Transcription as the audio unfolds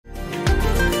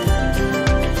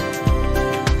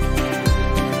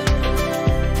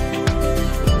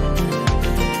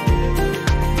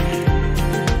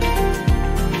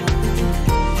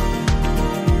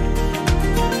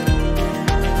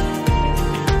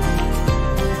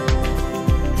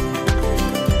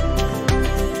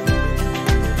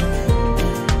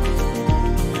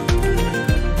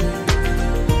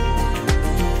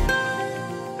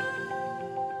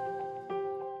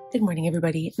morning,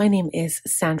 everybody. My name is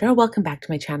Sandra. Welcome back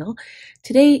to my channel.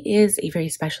 Today is a very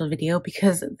special video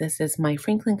because this is my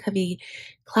Covey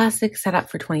classic setup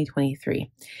for 2023.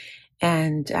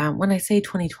 And when I say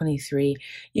 2023,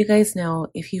 you guys know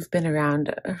if you've been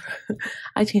around,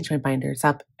 I change my binders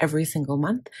up every single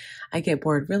month. I get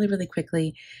bored really, really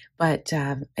quickly, but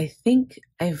I think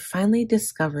I've finally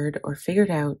discovered or figured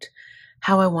out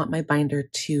how I want my binder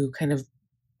to kind of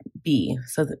be.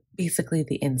 So that basically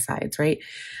the insides, right?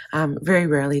 Very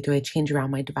rarely do I change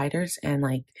around my dividers and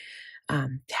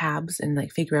tabs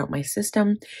and figure out my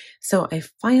system. So I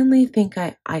finally think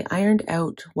I ironed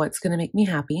out what's going to make me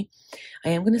happy. I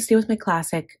am going to stay with my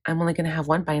classic. I'm only going to have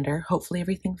one binder. Hopefully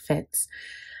everything fits.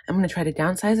 I'm going to try to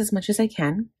downsize as much as I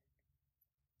can.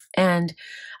 And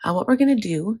what we're going to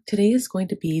do today is going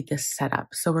to be this setup.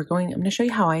 So I'm going to show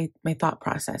you how my thought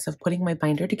process of putting my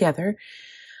binder together,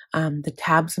 the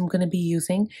tabs I'm going to be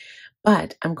using,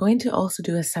 but I'm going to also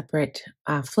do a separate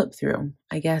flip through,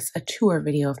 I guess a tour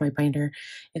video of my binder,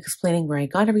 explaining where I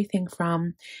got everything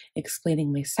from,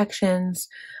 explaining my sections,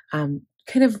 kind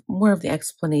of more of the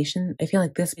explanation. I feel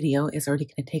like this video is already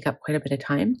going to take up quite a bit of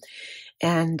time,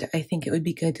 and I think it would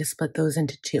be good to split those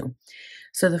into two.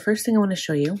 So the first thing I want to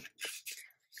show you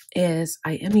is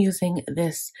I am using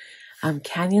this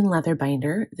Canyon leather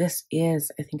binder. This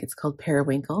is, I think it's called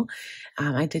Periwinkle.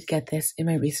 I did get this in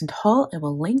my recent haul. I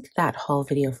will link that haul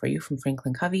video for you from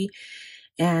Covey.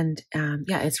 And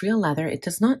yeah, it's real leather. It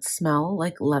does not smell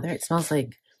like leather. It smells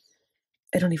like,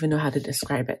 I don't even know how to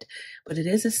describe it, but it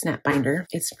is a snap binder.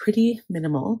 It's pretty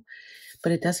minimal,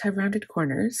 but it does have rounded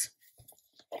corners.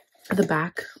 The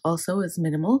back also is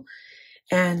minimal.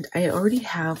 And I already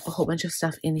have a whole bunch of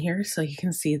stuff in here, so you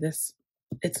can see this.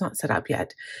 It's not set up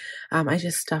yet. I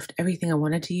just stuffed everything I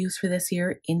wanted to use for this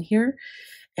year in here.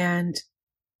 And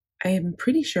I'm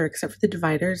pretty sure, except for the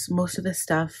dividers, most of this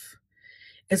stuff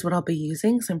is what I'll be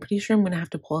using. So I'm pretty sure I'm going to have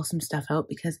to pull some stuff out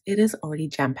because it is already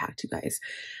jam-packed, you guys.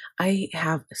 I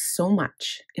have so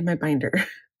much in my binder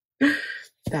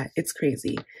that it's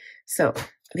crazy. So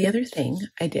the other thing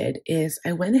I did is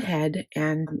I went ahead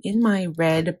and in my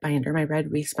red binder, my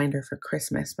red Reese binder for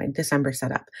Christmas, my December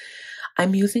setup,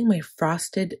 I'm using my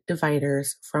frosted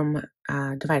dividers from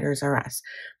Dividers R Us.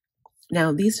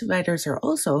 Now, these dividers are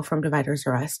also from Dividers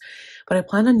R Us, but I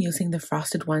plan on using the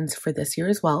frosted ones for this year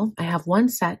as well. I have one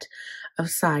set of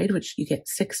side, which you get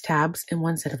 6 tabs, and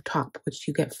one set of top, which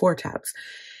you get 4 tabs.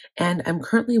 And I'm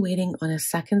currently waiting on a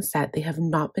second set. They have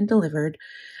not been delivered.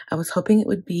 I was hoping it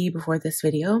would be before this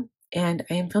video, and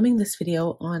I am filming this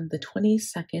video on the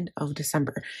 22nd of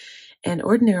December. And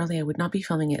ordinarily, I would not be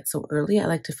filming it so early. I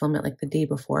like to film it like the day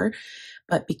before.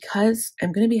 But because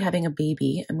I'm going to be having a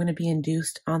baby, I'm going to be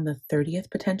induced on the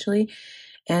 30th potentially.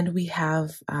 And we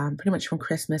have pretty much from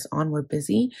Christmas on, we're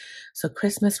busy. So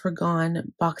Christmas, we're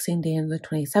gone. Boxing Day and the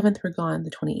 27th, we're gone.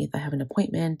 The 28th, I have an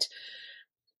appointment.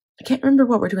 I can't remember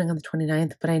what we're doing on the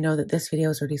 29th, but I know that this video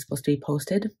is already supposed to be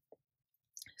posted.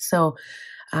 So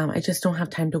I just don't have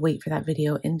time to wait for that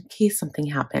video in case something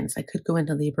happens. I could go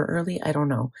into labor early. I don't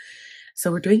know. So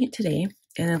we're doing it today,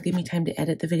 and it'll give me time to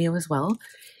edit the video as well.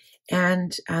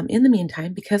 And in the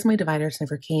meantime, because my dividers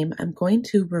never came, I'm going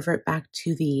to revert back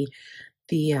to the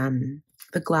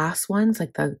glass ones,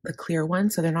 like the clear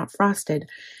ones, so they're not frosted.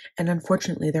 And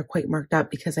unfortunately, they're quite marked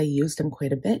up because I used them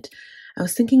quite a bit. I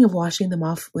was thinking of washing them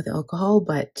off with alcohol,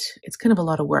 but it's kind of a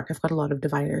lot of work. I've got a lot of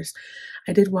dividers.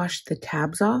 I did wash the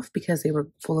tabs off because they were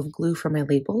full of glue for my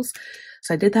labels.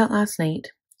 So I did that last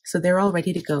night. So they're all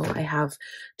ready to go. I have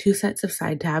 2 sets of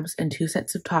side tabs and 2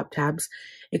 sets of top tabs,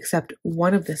 except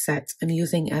one of the sets I'm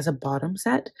using as a bottom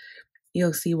set.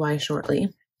 You'll see why shortly.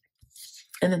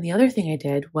 And then the other thing I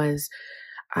did was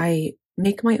I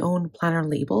make my own planner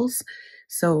labels.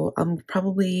 So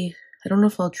I don't know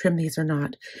if I'll trim these or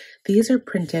not. These are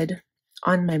printed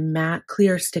on my matte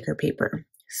clear sticker paper.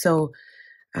 So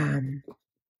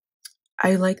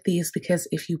I like these because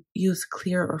if you use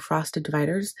clear or frosted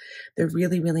dividers, they're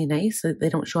really, really nice. They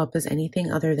don't show up as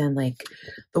anything other than like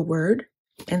the word.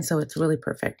 And so it's really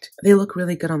perfect. They look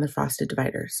really good on the frosted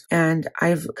dividers. And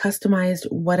I've customized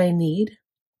what I need.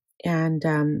 And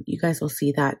you guys will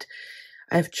see that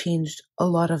I've changed a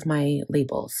lot of my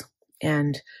labels.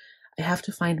 And I have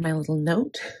to find my little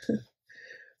note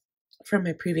from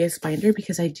my previous binder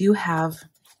because I do have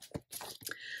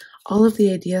all of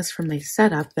the ideas from my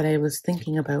setup that I was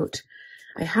thinking about.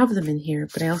 I have them in here,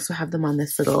 but I also have them on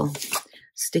this little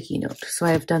sticky note. So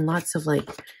I've done lots of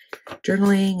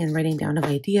journaling and writing down of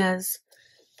ideas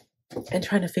and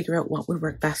trying to figure out what would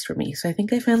work best for me. So I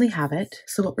think I finally have it.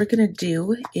 So what we're going to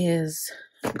do is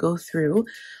go through.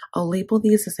 I'll label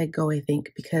these as I go, I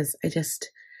think, because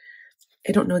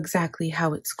I don't know exactly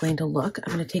how it's going to look.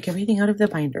 I'm going to take everything out of the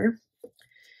binder.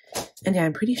 And yeah,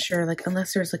 I'm pretty sure, like,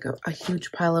 unless there's like a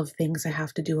huge pile of things I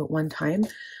have to do at one time,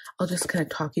 I'll just kind of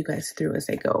talk you guys through as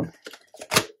I go.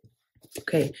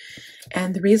 Okay,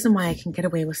 and the reason why I can get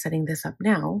away with setting this up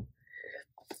now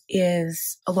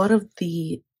is a lot of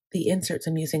the inserts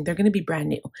I'm using, they're going to be brand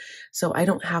new. So I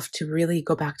don't have to really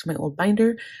go back to my old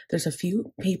binder. There's a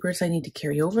few papers I need to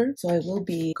carry over. So I will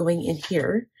be going in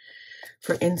here.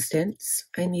 For instance,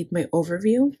 I need my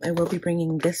overview. I will be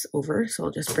bringing this over. So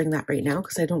I'll just bring that right now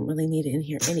because I don't really need it in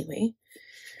here anyway.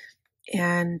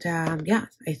 And yeah,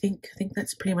 I think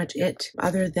that's pretty much it,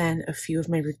 other than a few of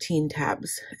my routine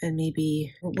tabs, and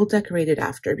maybe we'll decorate it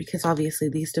after, because obviously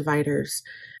these dividers,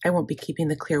 I won't be keeping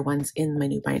the clear ones in my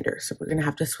new binder, so we're gonna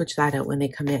have to switch that out when they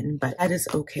come in, but that is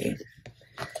okay.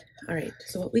 All right,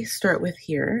 so what we start with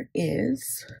here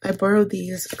is, I borrowed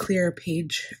these clear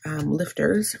page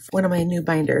lifters from one of my new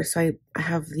binders. So I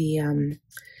have the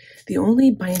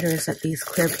only binders that these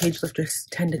clear page lifters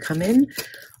tend to come in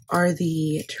are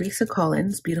the Teresa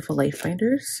Collins Beautiful Life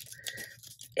binders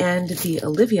and the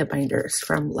Olivia binders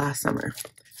from last summer.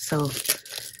 So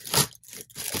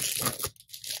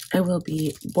I will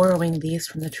be borrowing these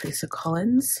from the Teresa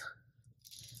Collins,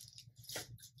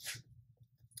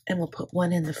 and we'll put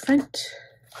one in the front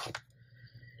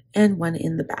and one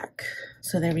in the back.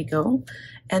 So there we go.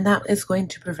 And that is going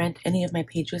to prevent any of my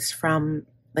pages from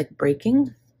like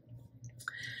breaking.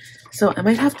 So I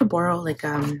might have to borrow like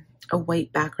a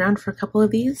white background for a couple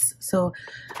of these. So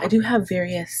I do have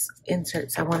various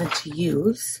inserts I wanted to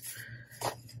use,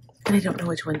 and I don't know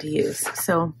which one to use.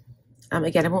 So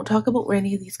again, I won't talk about where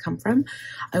any of these come from.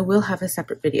 I will have a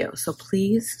separate video, so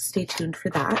please stay tuned for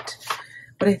that.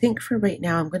 But I think for right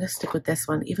now, I'm going to stick with this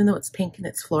one. Even though it's pink and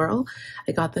it's floral,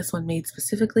 I got this one made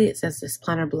specifically. It says this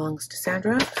planner belongs to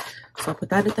Sandra. So I'll put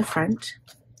that at the front.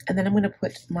 And then I'm going to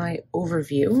put my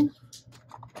overview.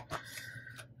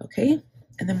 Okay.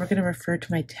 And then we're going to refer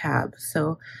to my tabs.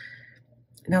 So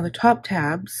now the top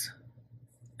tabs,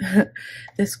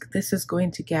 this is going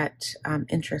to get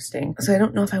interesting. So I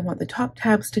don't know if I want the top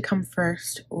tabs to come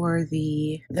first or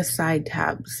the side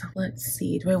tabs. Let's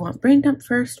see, do I want brain dump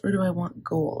first or do I want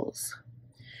goals?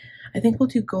 I think we'll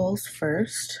do goals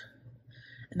first,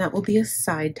 and that will be a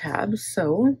side tab.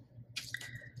 So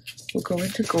we'll go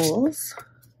into goals.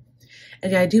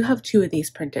 And yeah, I do have two of these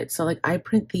printed. So like I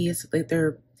print these, like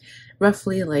they're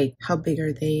roughly like, how big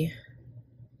are they?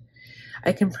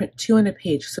 I can print 2 on a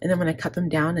page. So, and then when I cut them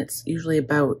down, it's usually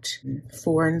about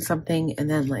 4 and something, and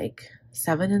then like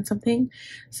 7 and something.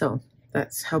 So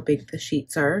that's how big the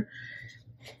sheets are.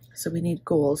 So we need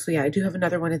goals. So yeah, I do have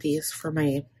another one of these for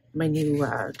my new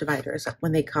dividers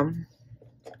when they come.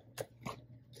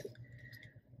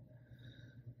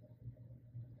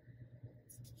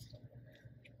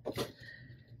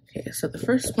 Okay, so the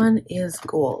first one is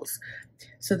goals.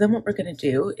 So then what we're going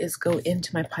to do is go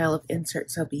into my pile of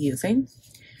inserts I'll be using.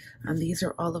 These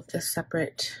are all of the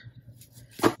separate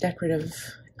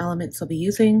decorative elements I'll be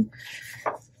using.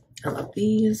 I love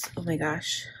these. Oh my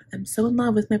gosh. I'm so in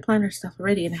love with my planner stuff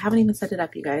already, and I haven't even set it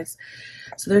up, you guys.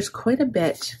 So there's quite a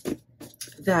bit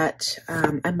that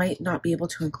I might not be able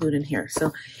to include in here.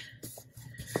 So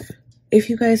if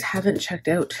you guys haven't checked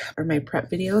out my prep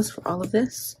videos for all of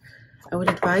this, I would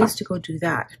advise to go do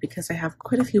that, because I have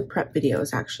quite a few prep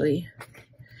videos actually.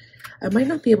 I might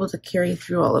not be able to carry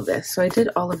through all of this. So I did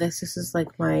all of this. This is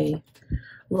like my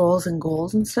roles and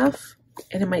goals and stuff,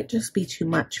 and it might just be too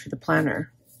much for the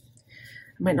planner.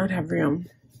 I might not have room.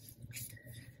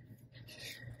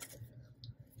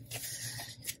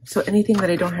 So anything that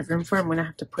I don't have room for, I'm going to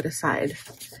have to put aside.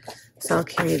 So I'll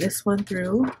carry this one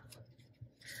through.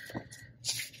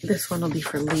 This one will be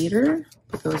for later.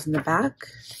 Put those in the back.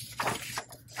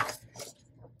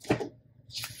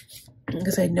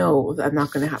 Because I know I'm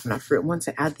not going to have enough room. Once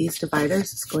I add these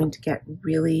dividers, it's going to get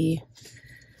really,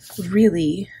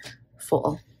 really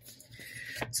full.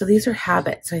 So these are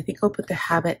habits. So I think I'll put the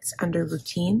habits under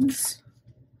routines.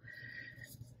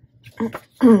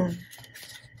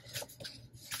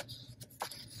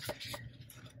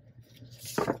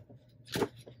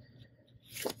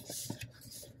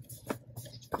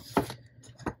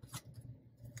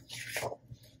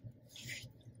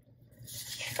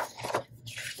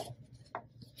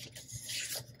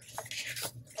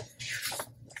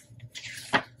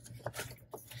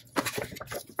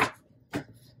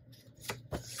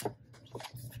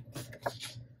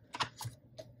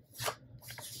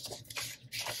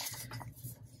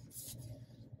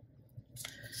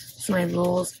 My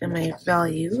roles and my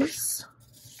values.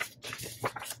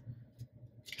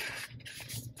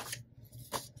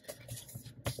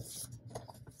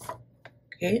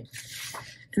 Okay,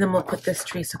 And then we'll put this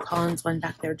Teresa Collins one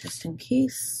back there just in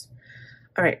case.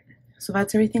 All right, so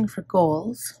that's everything for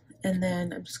goals. And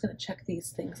then I'm just gonna check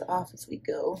these things off as we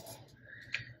go.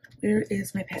 Where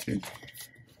is my pen?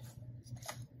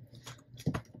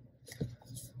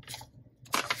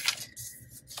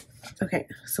 Okay,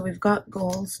 so we've got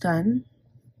goals done.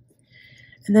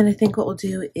 And then I think what we'll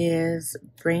do is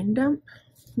brain dump,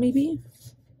 maybe.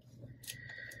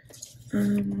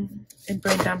 And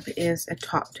brain dump is a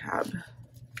top tab.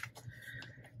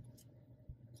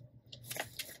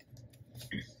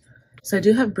 So I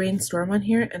do have brainstorm on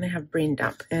here and I have brain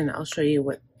dump, and I'll show you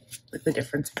what the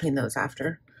difference between those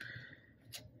after.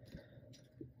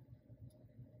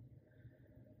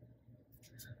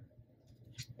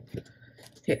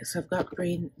 Okay, so I've got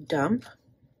brain dump.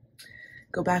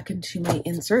 Go back into my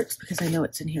inserts because I know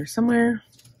it's in here somewhere.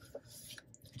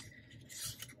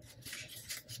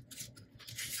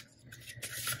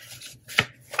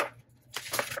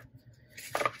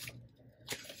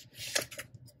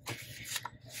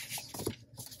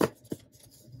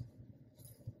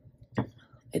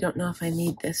 I don't know if I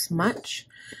need this much.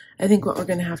 I think what we're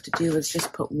going to have to do is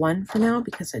just put one for now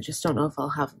because I just don't know if I'll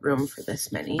have room for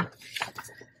this many.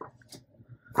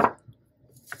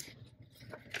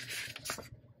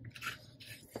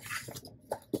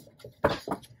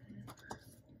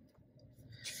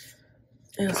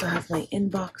 I also have my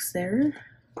inbox there.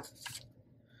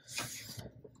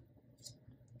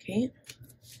 Okay.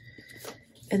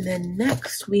 And then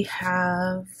next we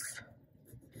have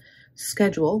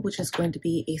schedule, which is going to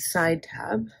be a side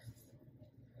tab.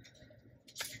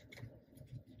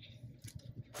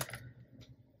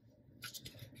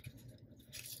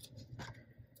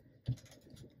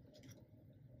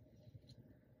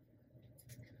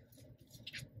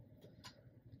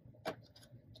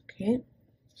 Okay.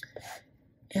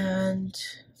 And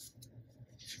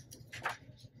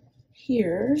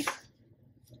here,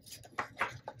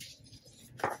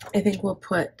 I think we'll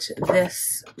put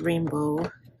this rainbow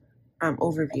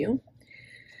overview.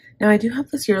 Now I do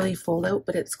have this yearly fold out,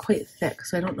 but it's quite thick,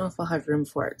 so I don't know if I'll have room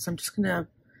for it. So I'm just gonna,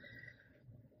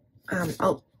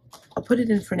 I'll put it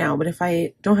in for now, but if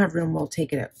I don't have room, we'll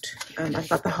take it out. I've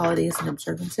got the holidays and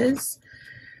observances.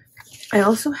 I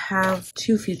also have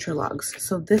two future logs.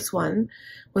 So this one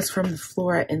was from the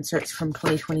Flora inserts from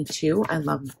 2022. I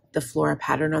love the Flora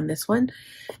pattern on this one,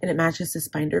 and it matches this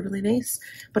binder really nice.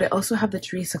 But I also have the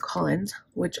Teresa Collins,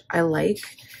 which I like.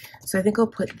 So I think I'll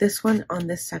put this one on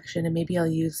this section, and maybe I'll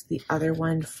use the other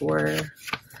one for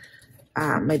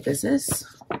my business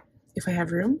if I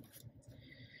have room.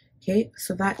 Okay,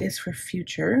 so that is for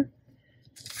future.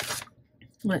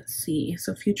 Let's see,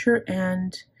 so future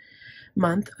and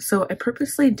month. So I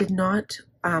purposely did not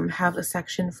have a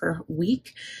section for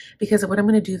week because what I'm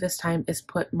going to do this time is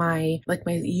put my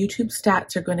YouTube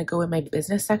stats are going to go in my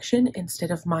business section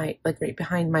instead of my right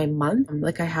behind my month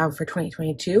like I have for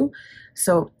 2022.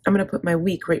 So I'm going to put my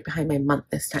week right behind my month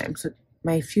this time. So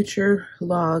my future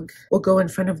log will go in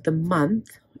front of the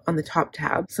month on the top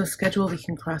tab. So schedule we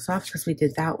can cross off because we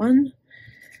did that one.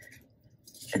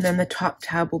 And then the top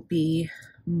tab will be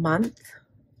month.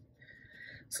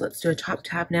 So let's do a top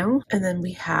tab now. And then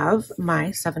we have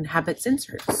my 7 habits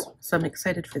inserts. So I'm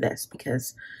excited for this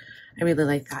because I really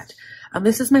like that.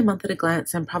 This is my month at a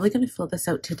glance. I'm probably going to fill this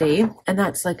out today. And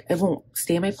that's like, it won't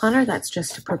stay in my planner. That's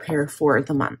just to prepare for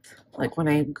the month, like when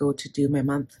I go to do my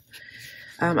month.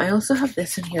 I also have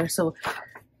this in here. So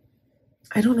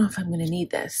I don't know if I'm going to need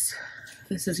this.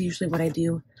 This is usually what I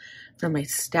do for my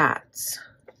stats.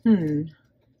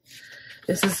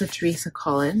 This is the Teresa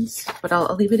Collins, but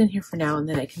I'll leave it in here for now and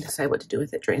then I can decide what to do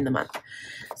with it during the month.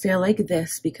 See, I like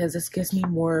this because this gives me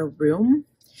more room.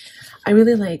 I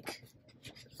really like,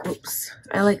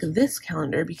 I like this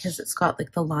calendar because it's got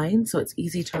like the line, so it's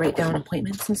easy to write down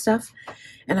appointments and stuff.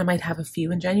 And I might have a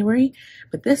few in January,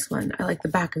 but this one, I like the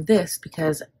back of this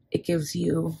because it gives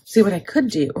you, see what I could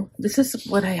do. This is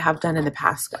what I have done in the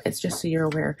past, guys, just so you're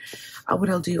aware. What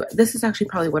I'll do, this is actually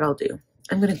probably what I'll do.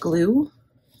 I'm going to glue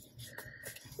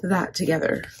that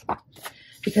together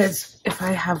because if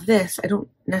I have this, I don't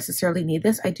necessarily need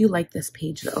this. I do like this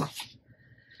page though.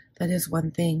 That is one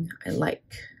thing I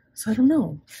like. So I don't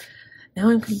know.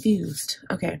 Now I'm confused.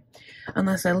 Okay.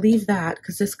 Unless I leave that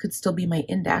because this could still be my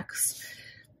index.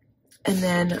 And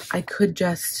then I could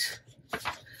just,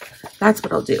 that's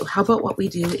what I'll do. How about what we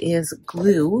do is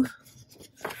glue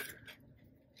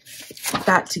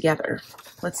that together.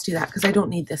 Let's do that because I don't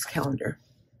need this calendar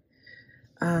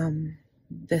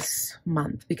this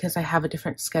month because I have a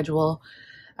different schedule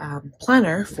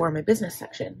planner for my business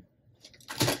section.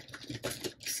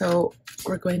 So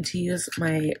we're going to use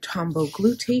my Tombow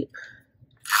glue tape.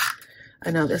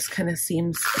 I know this kind of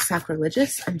seems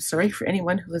sacrilegious. I'm sorry for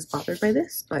anyone who is bothered by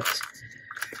this, but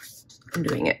I'm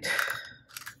doing it.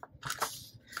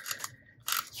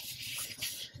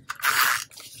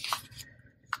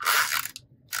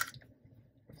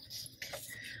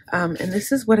 And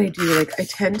this is what I do. Like, I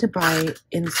tend to buy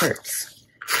inserts,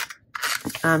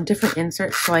 different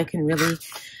inserts, so I can really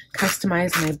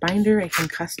customize my binder. I can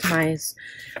customize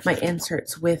my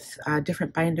inserts with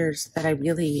different binders that I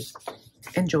really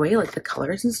enjoy, like the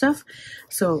colors and stuff.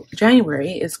 So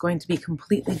January is going to be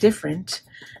completely different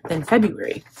than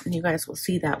February, and you guys will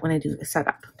see that when I do the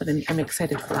setup, but I'm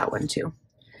excited for that one too.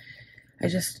 I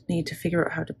just need to figure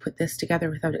out how to put this together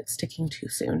without it sticking too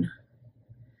soon.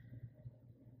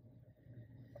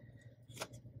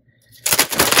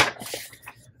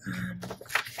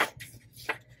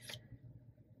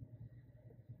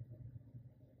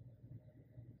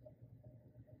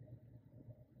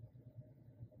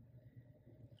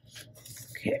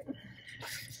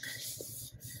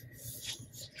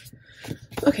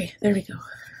 Okay, there we go.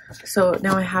 So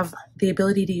now I have the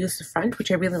ability to use the front,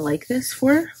 which I really like this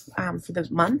for the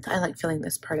month. I like filling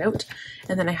this part out.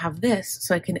 And then I have this,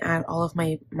 so I can add all of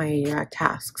my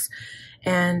tasks.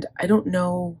 And I don't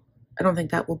know, I don't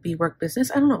think that will be work business.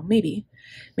 I don't know, maybe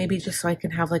just so I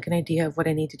can have like an idea of what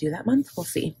I need to do that month. We'll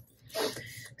see.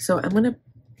 So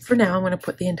for now, I'm going to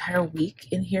put the entire week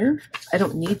in here. I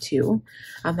don't need to.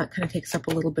 That kind of takes up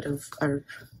a little bit of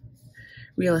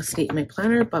real estate in my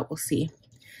planner, but we'll see.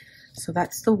 So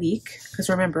that's the week, because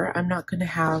remember, I'm not going to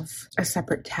have a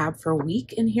separate tab for a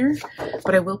week in here,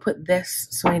 but I will put this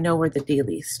so I know where the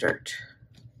dailies start.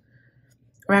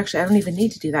 Or actually, I don't even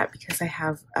need to do that because I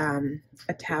have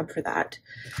a tab for that.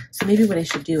 So maybe what I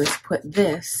should do is put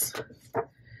this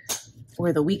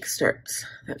where the week starts.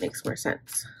 That makes more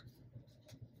sense.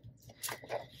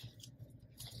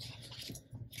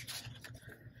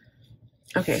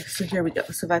 Okay, so here we go.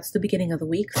 So that's the beginning of the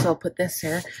week. So I'll put this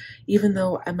there, even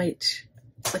though I might,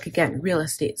 like again, real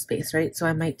estate space, right? So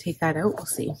I might take that out. We'll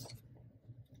see.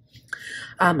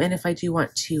 And if I do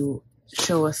want to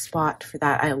show a spot for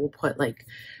that, I will put like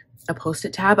a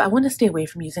post-it tab. I want to stay away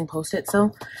from using post-its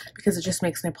though, because it just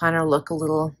makes my planner look a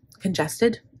little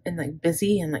congested and like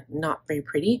busy and like not very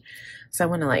pretty. So I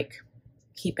want to like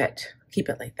keep it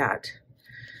like that.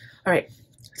 All right.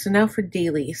 So now for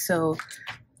daily. So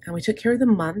we took care of the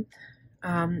month,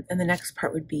 and the next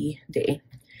part would be day.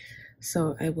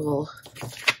 So I will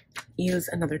use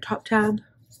another top tab.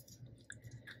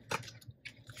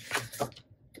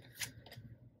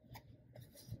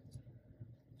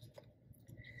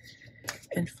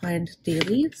 And find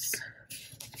dailies.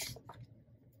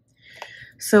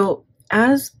 So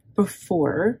as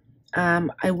before,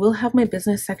 I will have my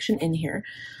business section in here.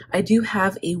 I do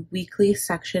have a weekly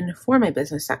section for my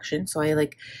business section, so I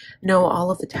like know all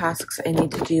of the tasks I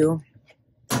need to do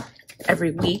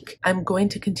every week. I'm going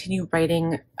to continue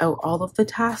writing out all of the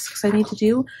tasks I need to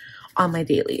do on my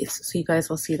dailies, so you guys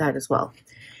will see that as well.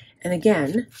 And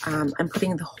again, I'm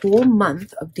putting the whole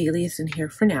month of dailies in here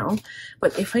for now,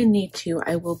 but if I need to,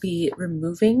 I will be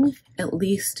removing at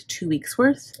least 2 weeks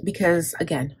worth, because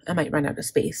again, I might run out of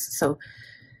space. So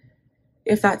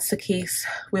if that's the case,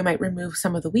 we might remove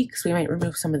some of the weeks, we might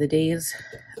remove some of the days,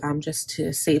 just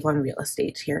to save on real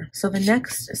estate here. So the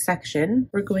next section,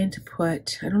 we're going to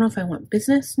put, I don't know if I want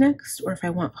business next or if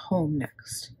I want home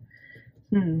next.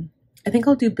 I think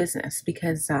I'll do business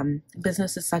because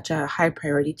business is such a high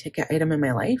priority ticket item in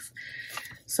my life.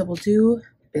 So we'll do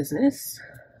business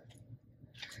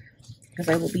because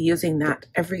I will be using that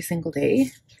every single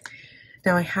day.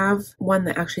 Now I have one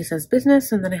that actually says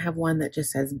business, and then I have one that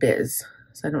just says biz.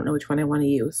 So I don't know which one I want to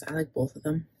use. I like both of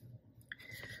them.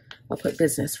 I'll put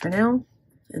business for now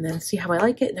and then see how I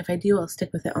like it. And if I do, I'll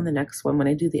stick with it on the next one when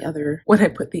I put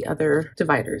the other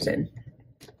dividers in.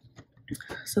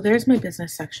 So there's my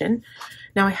business section.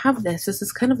 Now I have this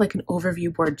is kind of like an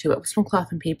overview board too. It was from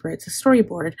Cloth and Paper. It's a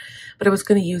storyboard, but I was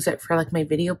going to use it for like my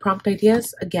video prompt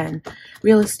ideas. Again,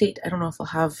 real estate, I don't know if I'll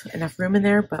have enough room in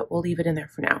there, but we'll leave it in there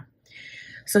for now.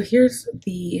 So here's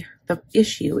the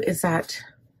issue is that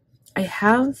I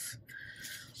have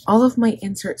all of my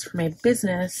inserts for my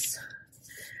business,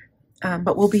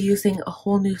 but we'll be using a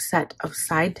whole new set of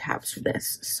side tabs for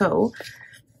this. So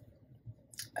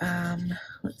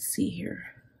let's see here.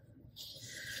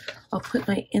 I'll put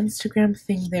my Instagram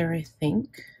thing there, I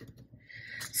think.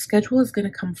 Schedule is going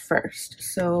to come first.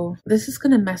 So this is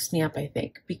going to mess me up, I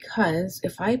think, because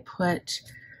if I put,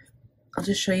 I'll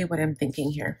just show you what I'm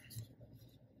thinking here.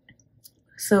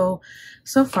 So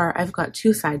far I've got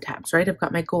 2 side tabs, right? I've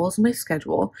got my goals and my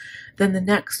schedule. Then the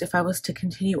next, if I was to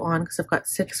continue on, because I've got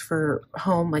 6 for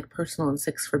home, like personal, and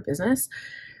 6 for business,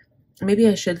 maybe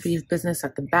I should leave business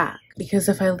at the back, because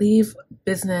if I leave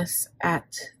business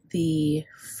at the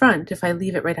front, if I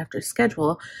leave it right after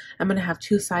schedule, I'm going to have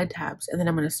 2 side tabs, and then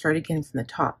I'm going to start again from the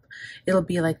top. It'll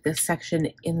be like this section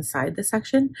inside the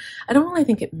section. I don't really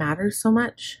think it matters so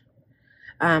much,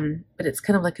 but it's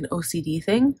kind of like an OCD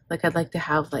thing. Like I'd like to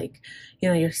have, like, you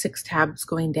know, your 6 tabs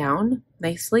going down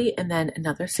nicely, and then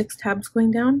another 6 tabs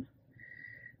going down.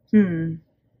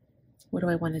 What do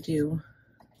I want to do?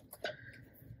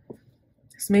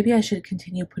 So maybe I should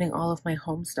continue putting all of my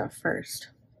home stuff first.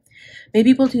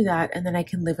 Maybe we'll do that, and then I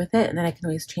can live with it, and then I can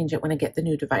always change it when I get the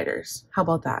new dividers. How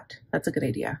about that? That's a good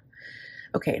idea.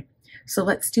 Okay, so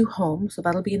let's do home. So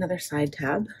that'll be another side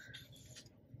tab.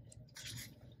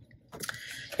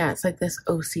 Yeah, it's like this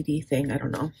OCD thing. I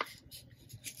don't know.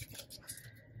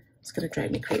 It's gonna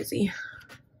drive me crazy.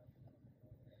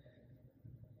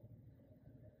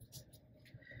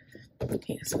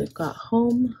 Okay, so we've got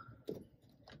home.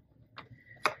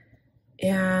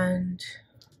 And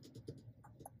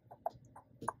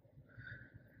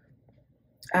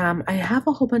I have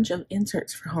a whole bunch of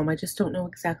inserts for home. I just don't know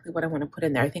exactly what I want to put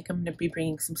in there. I think I'm going to be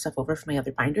bringing some stuff over from my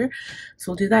other binder,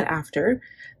 so we'll do that after.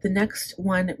 The next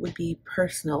one would be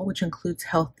personal, which includes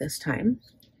health this time.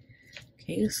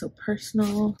 Okay, so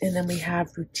personal, and then we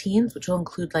have routines, which will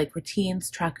include like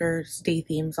routines, trackers, day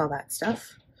themes, all that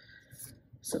stuff.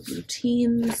 So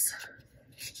routines.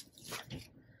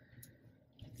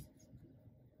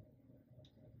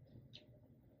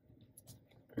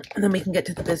 And then we can get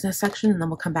to the business section, and then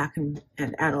we'll come back and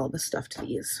add all this stuff to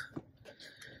these.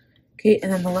 Okay,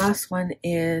 and then the last one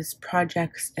is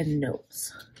projects and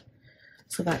notes.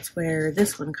 So that's where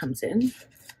this one comes in.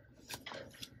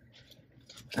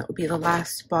 That would be the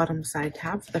last bottom side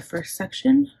tab for the first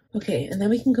section. Okay, and then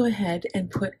we can go ahead and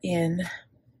put in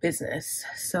business.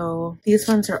 So these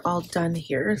ones are all done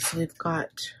here. So we've got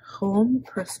home,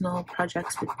 personal,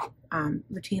 projects,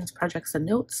 routines, projects, and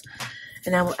notes.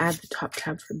 And I will add the top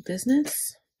tab for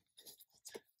business,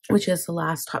 which is the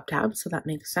last top tab, so that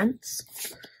makes sense.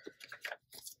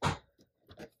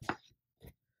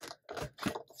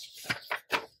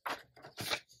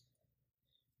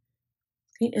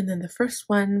 Okay, and then the first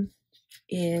one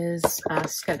is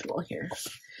schedule here.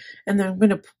 And then I'm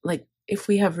going to, like, if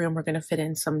we have room, we're going to fit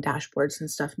in some dashboards and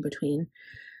stuff in between.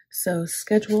 So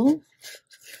schedule.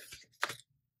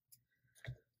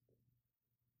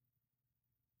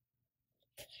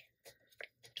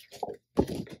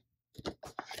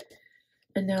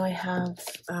 And now I have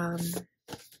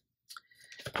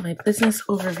my business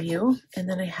overview, and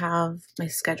then I have my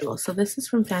schedule. So this is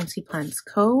from Fancy Plans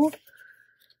Co.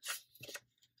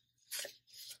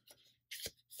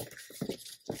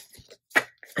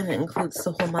 And it includes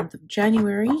the whole month of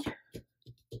January.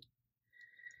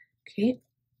 Okay.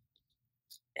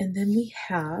 And then we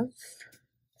have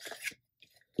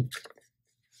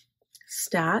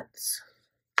stats.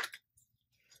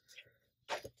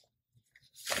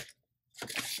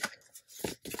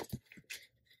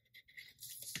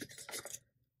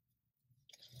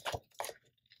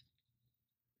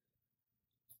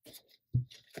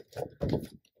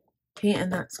 Okay,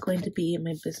 and that's going to be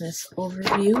my business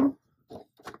overview.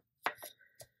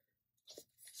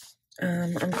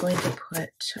 I'm going to put,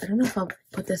 I don't know if I'll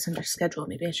put this under schedule.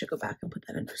 Maybe I should go back and put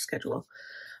that under schedule.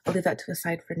 I'll leave that to the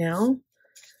side for now.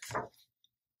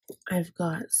 I've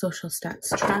got social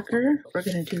stats tracker. What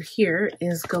we're going to do here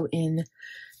is go in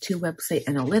to website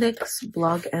analytics,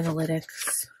 blog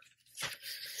analytics.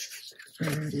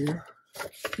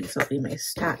 These will be my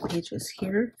stat pages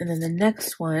here. And then the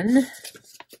next one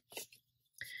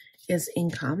is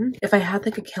income. If I had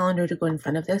like a calendar to go in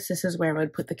front of this, this is where I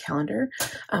would put the calendar,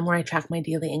 where I track my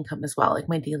daily income as well. Like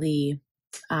my daily,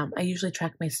 I usually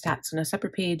track my stats on a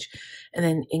separate page and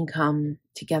then income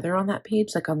together on that page,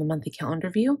 like on the monthly calendar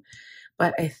view.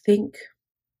 But I think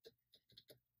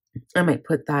I might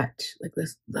put that like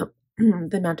this, the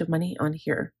amount of money on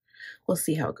here. We'll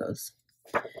see how it goes.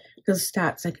 Because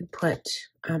stats, I could put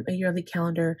a yearly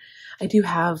calendar. I do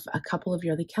have a couple of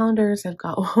yearly calendars. I've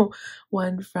got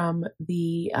one from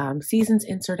the seasons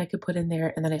insert I could put in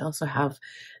there. And then I also have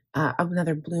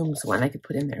another blooms one I could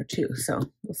put in there too.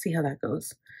 So we'll see how that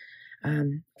goes.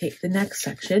 Okay, the next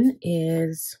section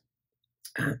is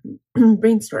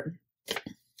brainstorm.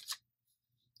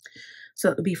 So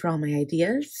it would be for all my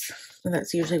ideas. And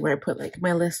that's usually where I put like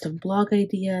my list of blog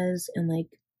ideas and like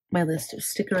my list of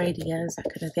sticker ideas,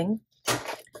 that kind of thing.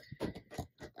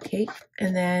 Okay,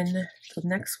 and then the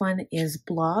next one is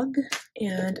blog.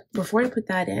 And before I put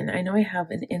that in, I know I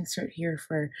have an insert here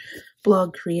for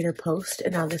blog creator post,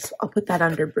 and now this, I'll put that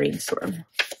under brainstorm.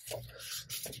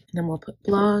 And then we'll put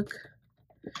blog.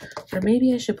 Or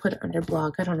maybe I should put it under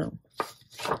blog. I don't know.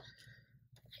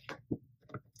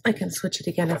 I can switch it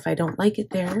again if I don't like it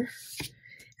there.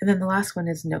 And then the last one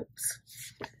is notes.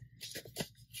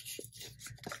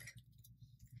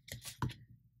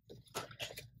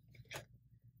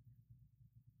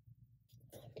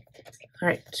 All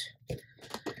right.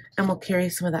 And we'll carry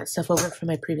some of that stuff over from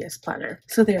my previous planner.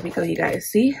 So there we go, you guys.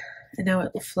 See? And now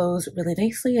it flows really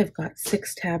nicely. I've got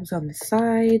 6 tabs on the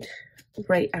side,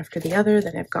 right after the other.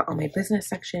 Then I've got all my business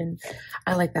section.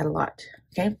 I like that a lot.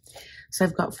 Okay. So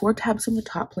I've got 4 tabs on the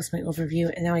top plus my overview,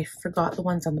 and now I forgot the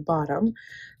ones on the bottom.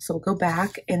 So we'll go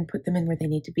back and put them in where they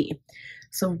need to be.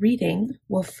 So reading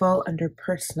will fall under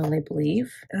personal, I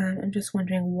believe. I'm just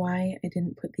wondering why I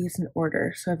didn't put these in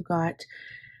order. So I've got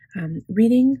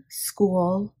reading,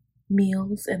 school,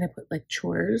 meals, and I put like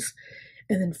chores,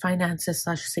 and then finances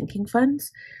 / sinking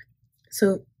funds.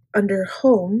 So under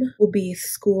home will be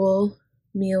school,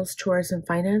 meals, chores, and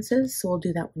finances. So we'll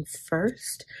do that one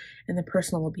first, and the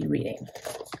personal will be reading.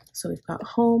 So we've got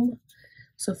home.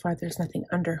 So far there's nothing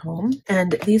under home,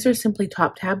 and these are simply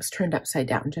top tabs turned upside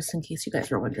down, just in case you guys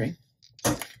were wondering.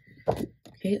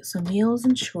 Okay, so meals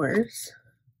and chores.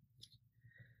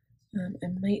 I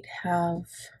might have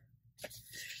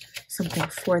something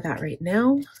for that right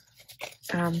now.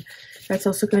 That's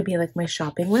also going to be like my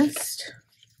shopping list.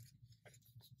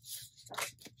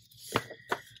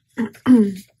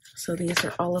 So these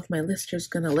are all of my listers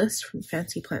gonna list from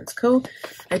Fancy Plants Co.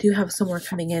 I do have some more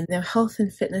coming in. Now health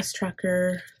and fitness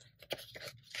tracker.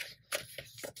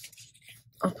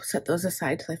 I'll set those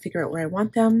aside till I figure out where I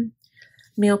want them.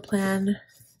 Meal plan.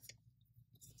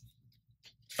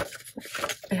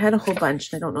 I had a whole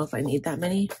bunch, and I don't know if I need that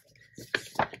many.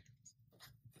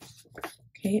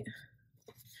 Okay.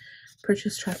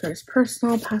 Purchase tracker is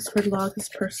personal. Password log is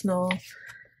personal.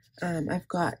 I've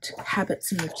got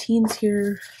habits and routines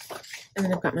here. And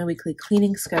then I've got my weekly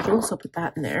cleaning schedule, so I'll put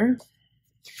that in there.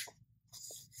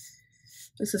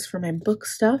 This is for my book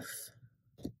stuff.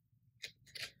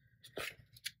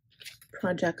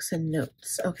 Projects and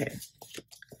notes. Okay.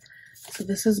 So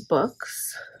this is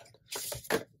books.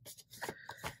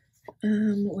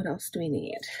 What else do we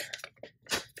need?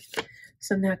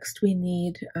 So next we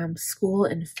need school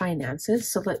and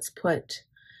finances. So let's put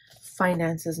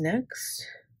finances next.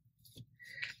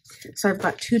 So I've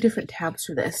got 2 different tabs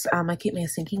for this. I keep my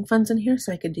sinking funds in here,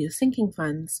 so I could do sinking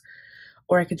funds,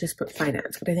 or I could just put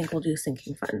finance, but I think we'll do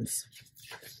sinking funds.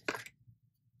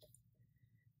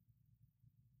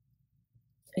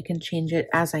 I can change it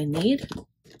as I need.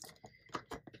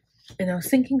 And now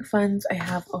sinking funds, I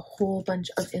have a whole bunch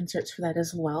of inserts for that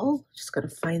as well. Just got to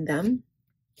find them.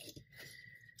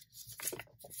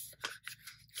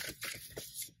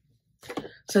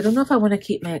 So I don't know if I want to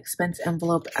keep my expense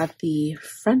envelope at the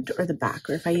front or the back,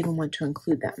 or if I even want to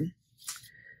include them.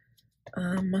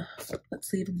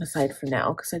 Let's leave them aside for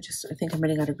now, because I think I'm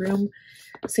running out of room.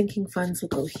 Sinking funds will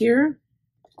go here.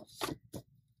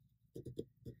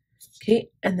 Okay,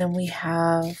 and then we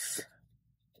have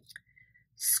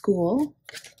school.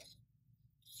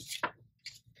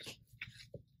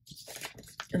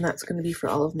 And that's going to be for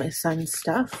all of my son's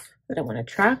stuff that I want to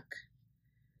track.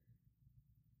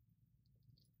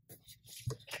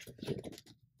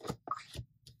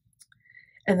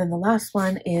 And then the last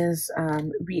one is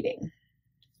reading.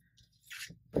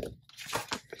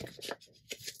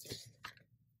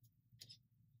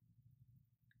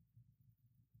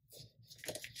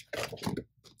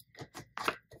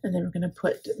 And then we're going to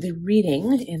put the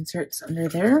reading inserts under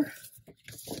there.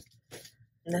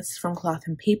 And that's from Cloth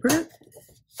and Paper.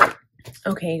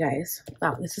 Okay, guys.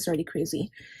 Wow, this is already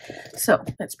crazy. So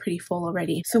that's pretty full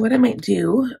already. So what I might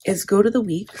do is go to the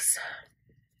weeks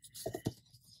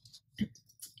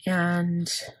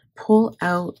and pull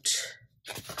out,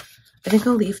 I think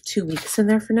I'll leave 2 weeks in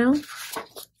there for now.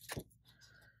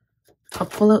 I'll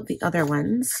pull out the other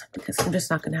ones because I'm just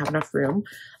not going to have enough room.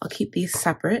 I'll keep these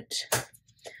separate.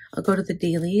 I'll go to the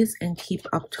dailies and keep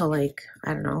up till like,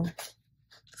 I don't know,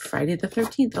 Friday the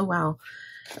 13th. Oh, wow.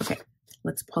 Okay,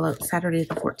 let's pull out Saturday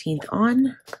the 14th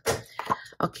on.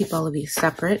 I'll keep all of these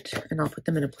separate and I'll put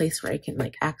them in a place where I can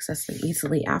like access them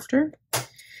easily after.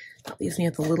 That leaves me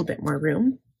with a little bit more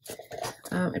room.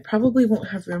 I probably won't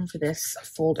have room for this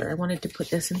folder. I wanted to put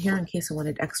this in here in case I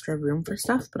wanted extra room for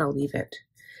stuff, but I'll leave it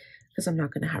because I'm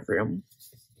not going to have room.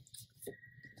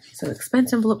 So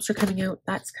expense envelopes are coming out.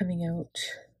 That's coming out.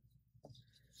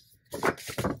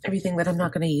 Everything that I'm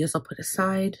not going to use, I'll put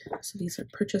aside. So these are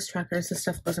purchase trackers. This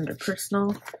stuff goes under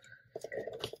personal.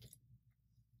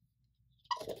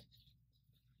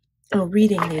 Oh,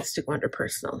 reading needs to go under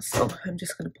personal. So I'm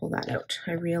just going to pull that out.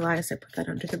 I realized I put that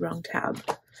under the wrong tab.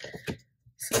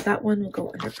 So that one will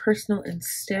go under personal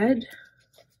instead.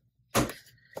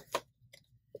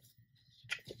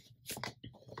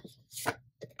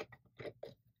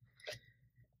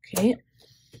 Okay.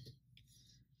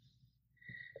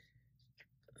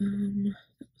 That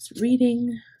was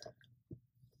reading.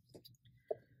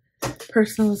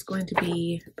 Personal is going to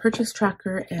be purchase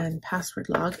tracker and password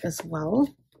log as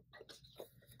well.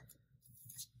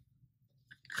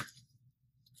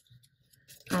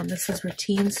 This is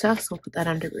routine stuff, so we'll put that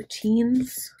under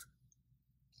routines.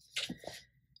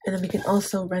 And then we can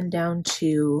also run down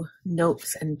to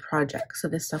notes and projects. So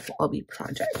this stuff will all be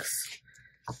projects.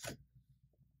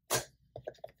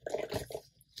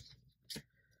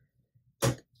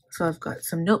 So I've got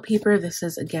some note paper. This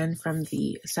is again from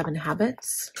the 7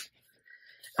 Habits.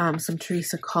 Some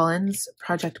Teresa Collins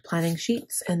project planning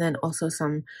sheets, and then also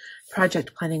some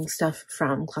project planning stuff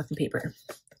from Cloth and Paper.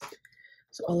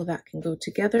 So all of that can go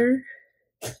together.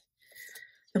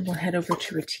 Then we'll head over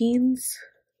to routines.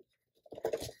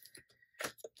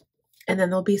 And then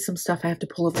there'll be some stuff I have to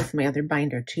pull over from my other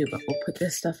binder too, but we'll put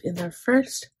this stuff in there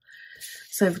first.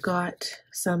 So I've got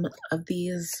some of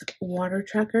these water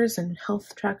trackers and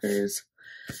health trackers.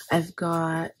 I've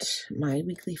got my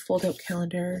weekly fold-out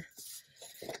calendar,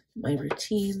 my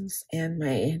routines, and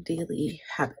my daily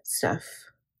habit stuff.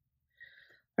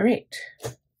 All right.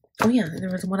 Oh yeah, and there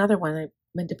was one other one I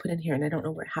meant to put in here and I don't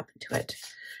know what happened to it.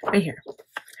 Right here,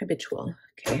 habitual.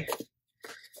 Okay.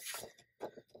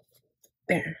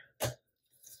 There.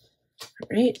 All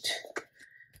right.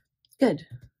 Good.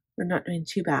 We're not doing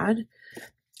too bad.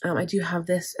 I do have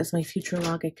this as my future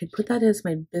log. I could put that as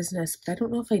my business, but I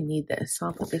don't know if I need this, so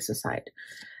I'll put this aside.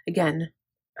 Again,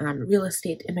 real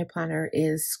estate in my planner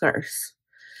is scarce.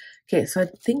 Okay, so I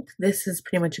think this is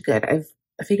pretty much good. I've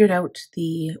figured out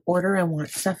the order I want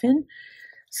stuff in,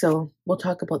 so we'll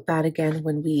talk about that again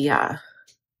when we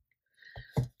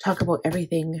talk about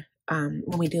everything,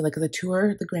 when we do like the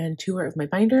tour, the grand tour of my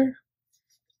binder.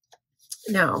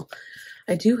 Now,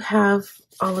 I do have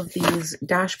all of these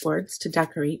dashboards to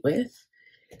decorate with,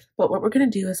 but what we're going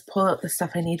to do is pull out the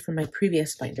stuff I need from my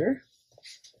previous binder.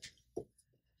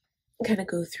 Kind of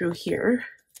go through here.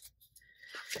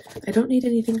 I don't need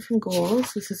anything from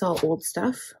goals. This is all old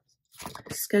stuff.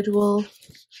 Schedule.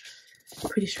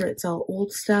 Pretty sure it's all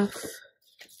old stuff.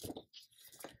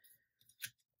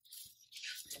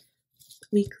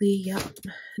 Weekly, yep.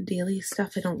 Daily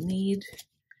stuff I don't need.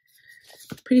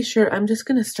 Pretty sure I'm just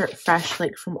going to start fresh,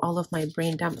 like from all of my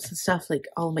brain dumps and stuff, like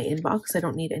all my inbox. I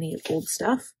don't need any old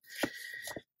stuff.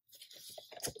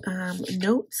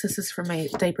 Notes, this is for my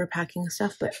diaper packing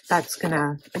stuff, but that's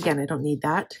gonna, again, I don't need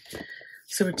that.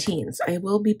 So routines, I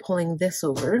will be pulling this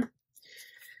over,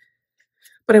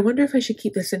 but I wonder if I should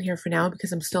keep this in here for now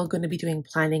because I'm still going to be doing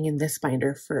planning in this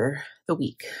binder for the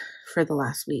week, for the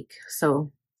last week.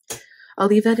 So I'll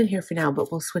leave that in here for now,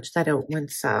 but we'll switch that out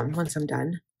once I'm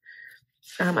done.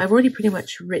 I've already pretty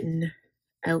much written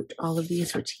out all of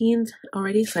these routines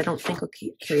already, so I don't think I'll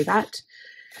carry that.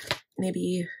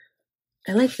 Maybe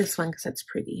I like this one because it's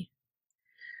pretty.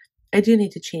 I do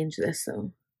need to change this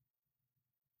though.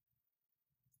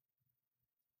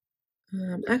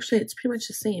 Actually, it's pretty much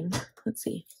the same. Let's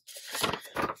see.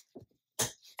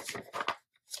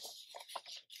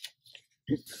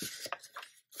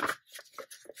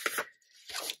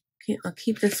 Okay, I'll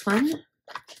keep this one.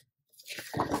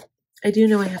 I do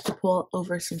know I have to pull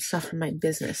over some stuff from my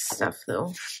business stuff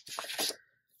though.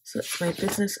 So it's my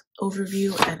business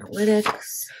overview,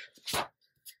 analytics,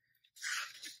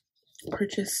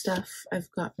 purchase stuff. I've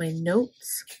got my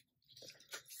notes.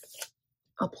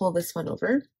 I'll pull this one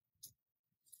over.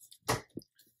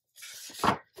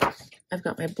 I've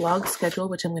got my blog schedule,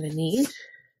 which I'm going to need.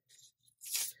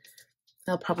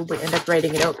 I'll probably end up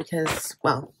writing it out because,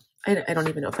 well, I don't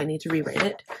even know if I need to rewrite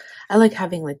it. I like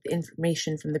having like the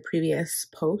information from the previous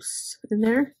posts in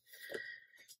there.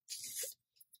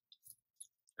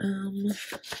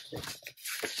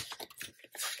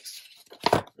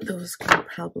 Those can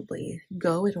probably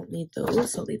go. I don't need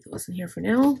those. I'll leave those in here for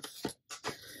now.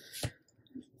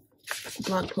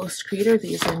 Blog post creator.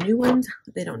 These are new ones.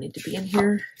 They don't need to be in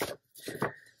here.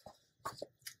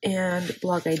 And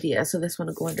blog idea. So this one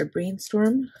will go under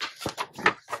brainstorm.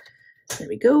 There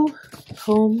we go.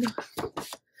 Home.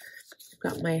 I've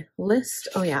got my list.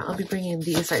 Oh yeah, I'll be bringing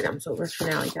these items over for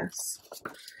now, I guess.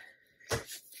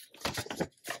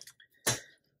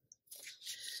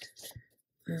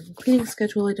 Cleaning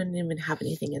schedule. I don't even have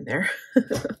anything in there.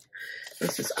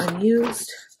 This is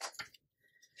unused.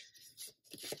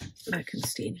 That can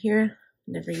stay in here.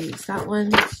 Never use that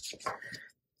one.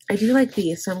 I do like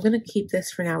these, so I'm going to keep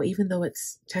this for now, even though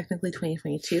it's technically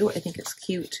 2022. I think it's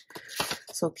cute.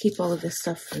 So I'll keep all of this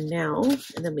stuff for now,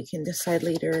 and then we can decide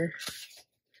later.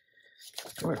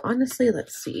 Or honestly,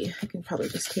 let's see. I can probably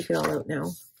just take it all out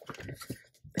now.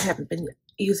 I haven't been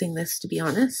using this, to be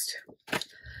honest.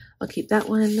 I'll keep that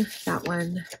one, that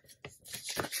one.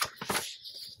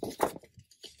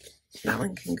 That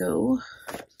one can go.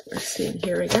 Let's see in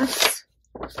here, I guess.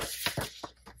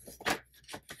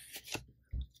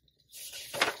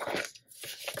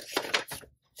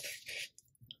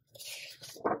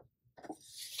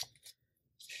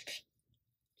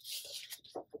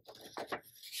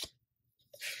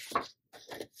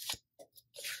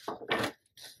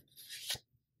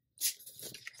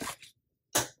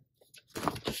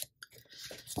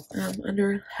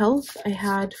 Under health, I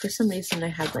had, for some reason, I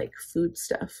had like food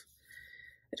stuff.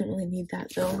 I don't really need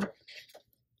that though.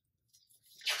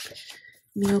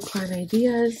 Meal plan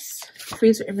ideas.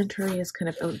 Freezer inventory is kind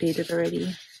of outdated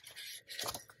already.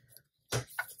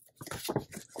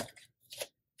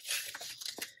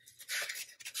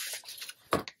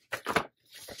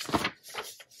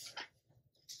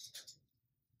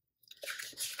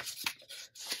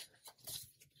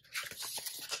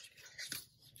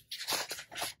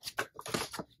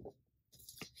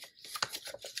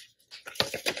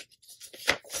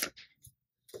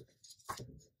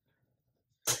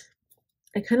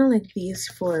 I kind of like these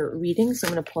for reading, so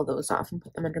I'm going to pull those off and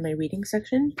put them under my reading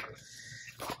section.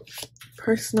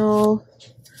 Personal.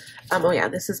 Oh yeah,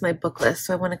 this is my book list,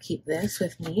 so I want to keep this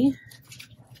with me.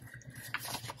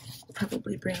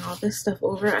 Probably bring all this stuff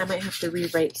over. I might have to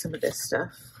rewrite some of this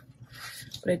stuff,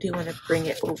 but I do want to bring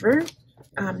it over.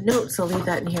 Notes, I'll leave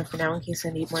that in here for now in case I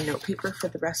need more note paper for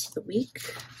the rest of the week.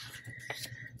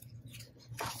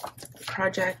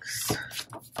 Projects.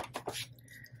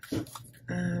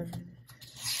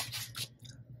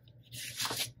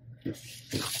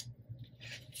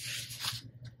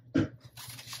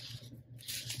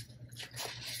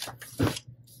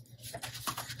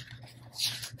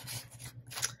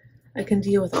 I can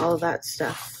deal with all of that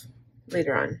stuff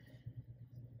later on.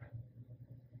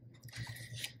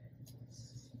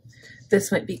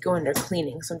 This might be going to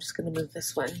cleaning, so I'm just going to move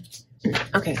this one.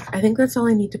 Okay, I think that's all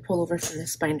I need to pull over from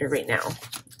this binder right now.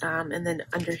 And then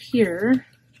under here,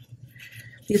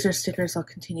 these are stickers I'll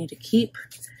continue to keep.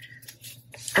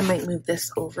 I might move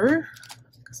this over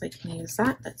because I can use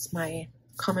that. That's my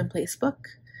commonplace book.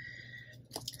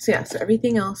 So yeah, so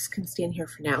everything else can stay in here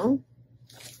for now.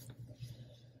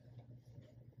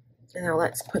 And now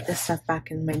let's put this stuff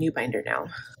back in my new binder now.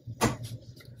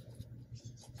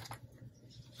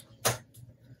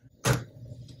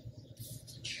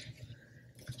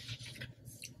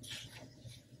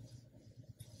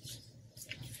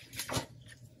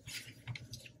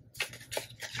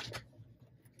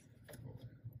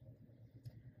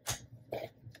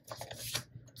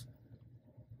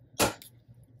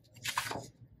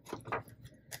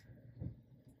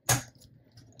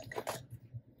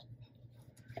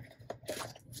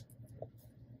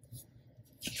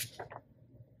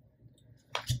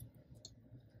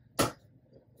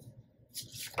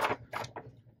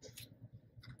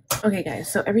 Okay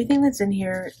guys, so everything that's in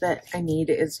here that I need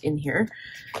is in here.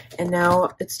 And now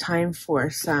it's time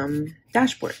for some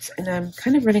dashboards. And I'm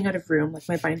kind of running out of room. Like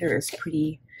my binder is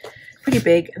pretty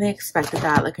big, and I expected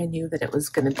that. Like I knew that it was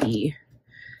gonna be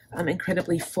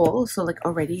incredibly full. So like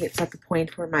already it's at the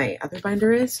point where my other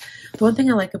binder is. The one thing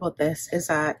I like about this is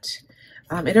that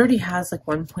it already has like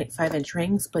 1.5 inch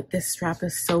rings, but this strap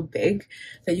is so big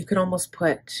that you could almost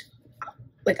put,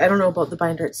 like, I don't know about the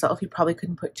binder itself. You probably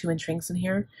couldn't put 2-inch rings in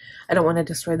here. I don't want to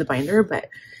destroy the binder, but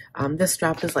this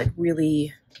strap is like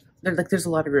really, like there's a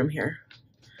lot of room here.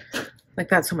 Like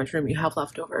that's how much room you have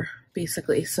left over,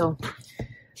 basically. So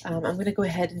I'm going to go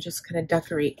ahead and just kind of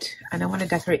decorate. And I want to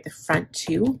decorate the front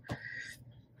too.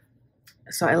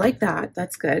 So I like that.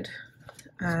 That's good.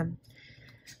 But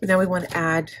now we want to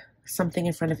add something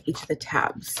in front of each of the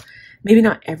tabs. Maybe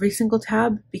not every single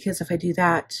tab, because if I do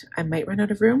that, I might run out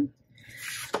of room.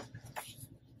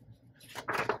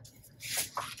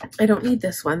 I don't need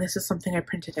this one. This is something I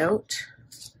printed out.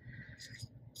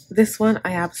 This one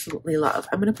I absolutely love.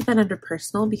 I'm going to put that under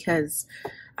personal because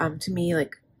to me,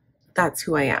 like, that's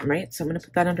who I am, right? So I'm going to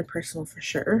put that under personal for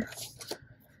sure.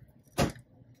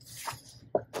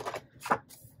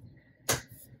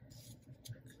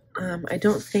 I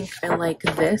don't think I like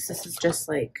this. This is just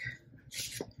like,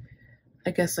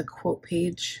 I guess, a quote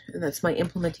page, and that's my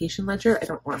implementation ledger. I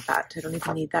don't want that. I don't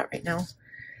even need that right now.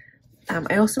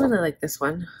 I also really like this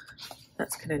one.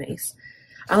 That's kind of nice.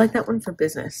 I like that one for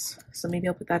business, so maybe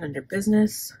I'll put that under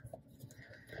business.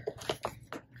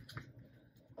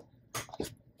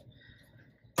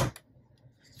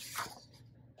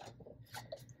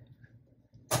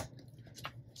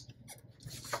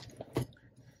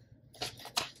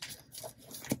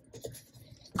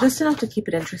 just enough to keep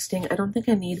it interesting. I don't think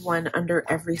I need one under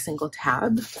every single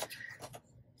tab,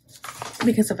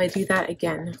 because if I do that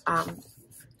again,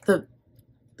 the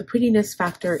prettiness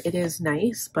factor, it is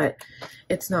nice, but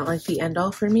it's not like the end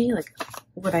all for me. Like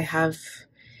what I have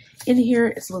in here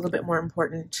is a little bit more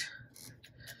important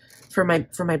for my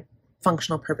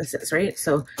functional purposes, right?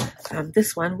 So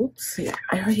this one, whoops, yeah,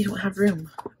 I already don't have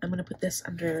room. I'm gonna put this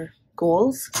under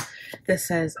goals. This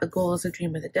says a goal is a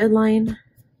dream with a deadline.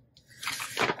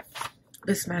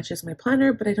 This matches my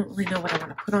planner, but I don't really know what I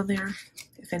want to put on there,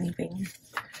 if anything.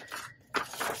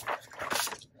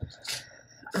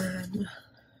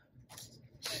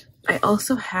 I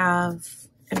also have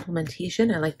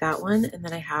implementation. I like that one. And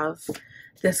then I have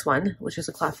this one, which is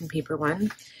a cloth and paper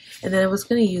one. And then I was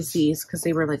going to use these because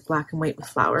they were like black and white with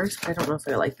flowers, but I don't know if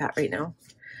I like that right now.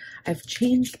 I've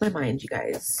changed my mind, you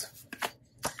guys.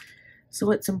 So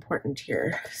what's important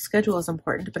here? Schedule is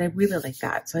important, but I really like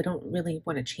that. So I don't really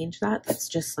want to change that. That's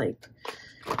just like,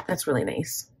 that's really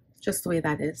nice. Just the way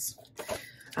that is.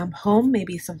 Home,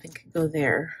 maybe something could go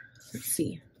there. Let's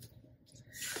see.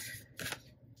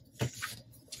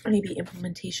 Maybe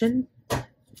implementation.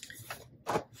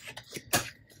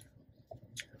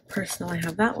 Personal, I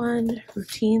have that one.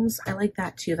 Routines, I like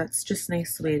that too. That's just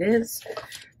nice the way it is.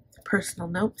 Personal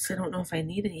notes, I don't know if I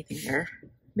need anything there.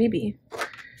 Maybe.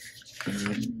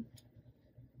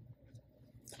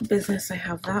 Business, I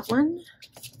have that one.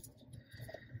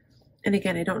 And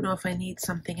again, I don't know if I need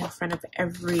something in front of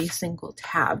every single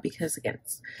tab, because again,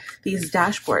 these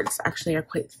dashboards actually are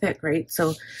quite thick, right?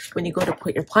 So when you go to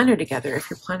put your planner together, if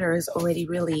your planner is already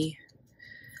really,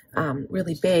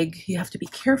 really big, you have to be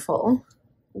careful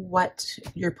what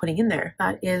you're putting in there.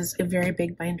 That is a very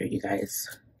big binder, you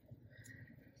guys.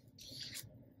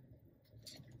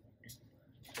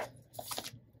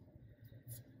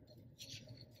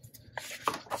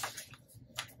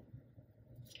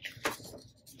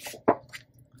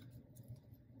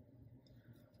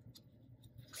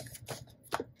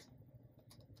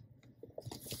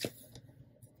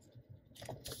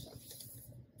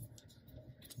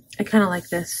 I kind of like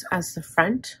this as the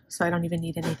front, so I don't even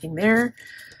need anything there.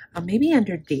 Maybe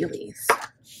under dailies.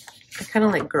 I kind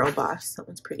of like Girl Boss. That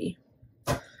one's pretty.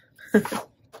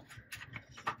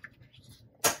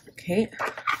 Okay.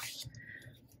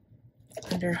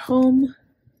 Under home,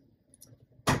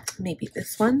 maybe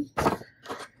this one.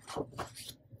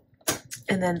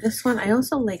 And then this one, I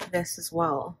also like this as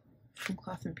well, from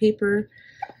Cloth and Paper.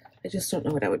 I just don't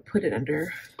know what I would put it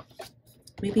under.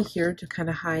 Maybe here to kind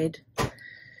of hide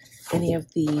any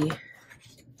of the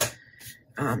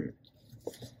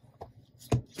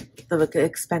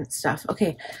expense stuff.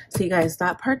 Okay, so you guys,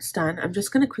 that part's done. I'm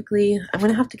just gonna quickly, I'm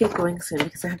gonna have to get going soon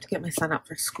because I have to get my son up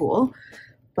for school,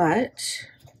 but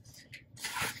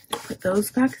put those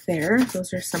back there.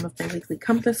 Those are some of my weekly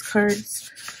compass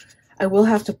cards. I will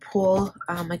have to pull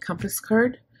my compass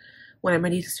card when I'm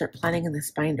ready to start planning in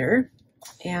this binder.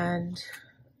 And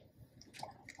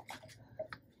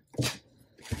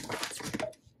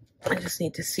I just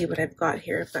need to see what I've got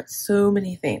here. I've got so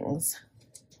many things.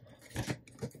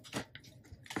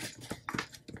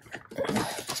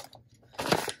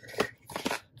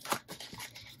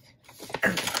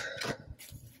 I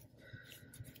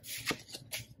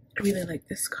really like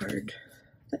this card.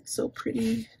 That's so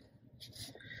pretty.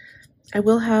 I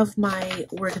will have my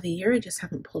word of the year. I just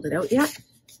haven't pulled it out yet.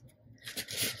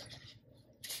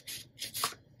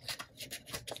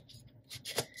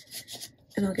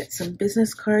 And I'll get some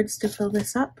business cards to fill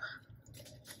this up.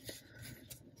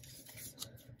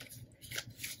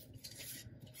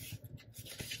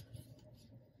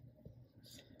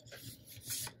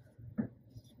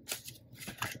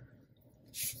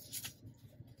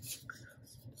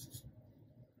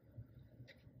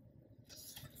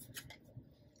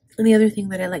 And the other thing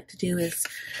that I like to do is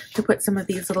to put some of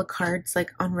these little cards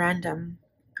like on random,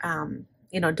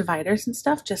 you know, dividers and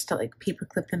stuff, just to like paper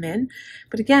clip them in.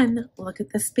 But again, look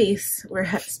at the space. We're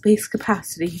at space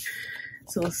capacity.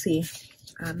 So we'll see.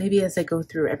 Maybe as I go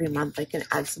through every month, I can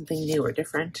add something new or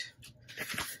different.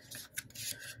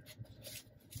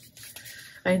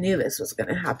 I knew this was going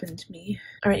to happen to me.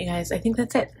 All right, you guys, I think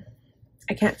that's it.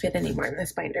 I can't fit any more in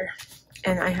this binder,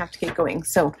 and I have to get going.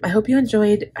 So I hope you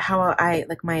enjoyed how I,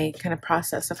 like, my kind of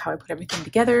process of how I put everything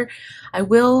together. I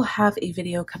will have a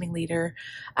video coming later.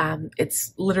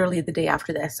 It's literally the day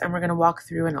after this, and we're going to walk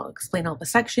through and I'll explain all the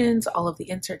sections, all of the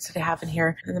inserts that I have in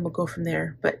here, and then we'll go from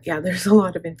there. But yeah, there's a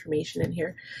lot of information in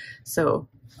here. So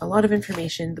a lot of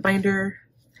information. The binder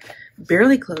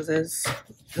barely closes.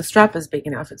 The strap is big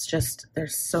enough. It's just,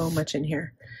 there's so much in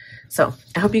here. So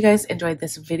I hope you guys enjoyed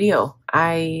this video.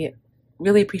 I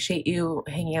really appreciate you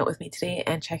hanging out with me today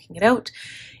and checking it out.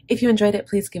 If you enjoyed it,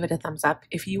 please give it a thumbs up.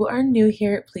 If you are new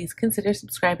here, please consider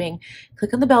subscribing.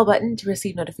 Click on the bell button to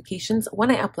receive notifications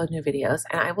when I upload new videos,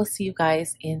 and I will see you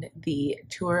guys in the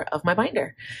tour of my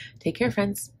binder. Take care,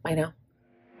 friends. Bye now.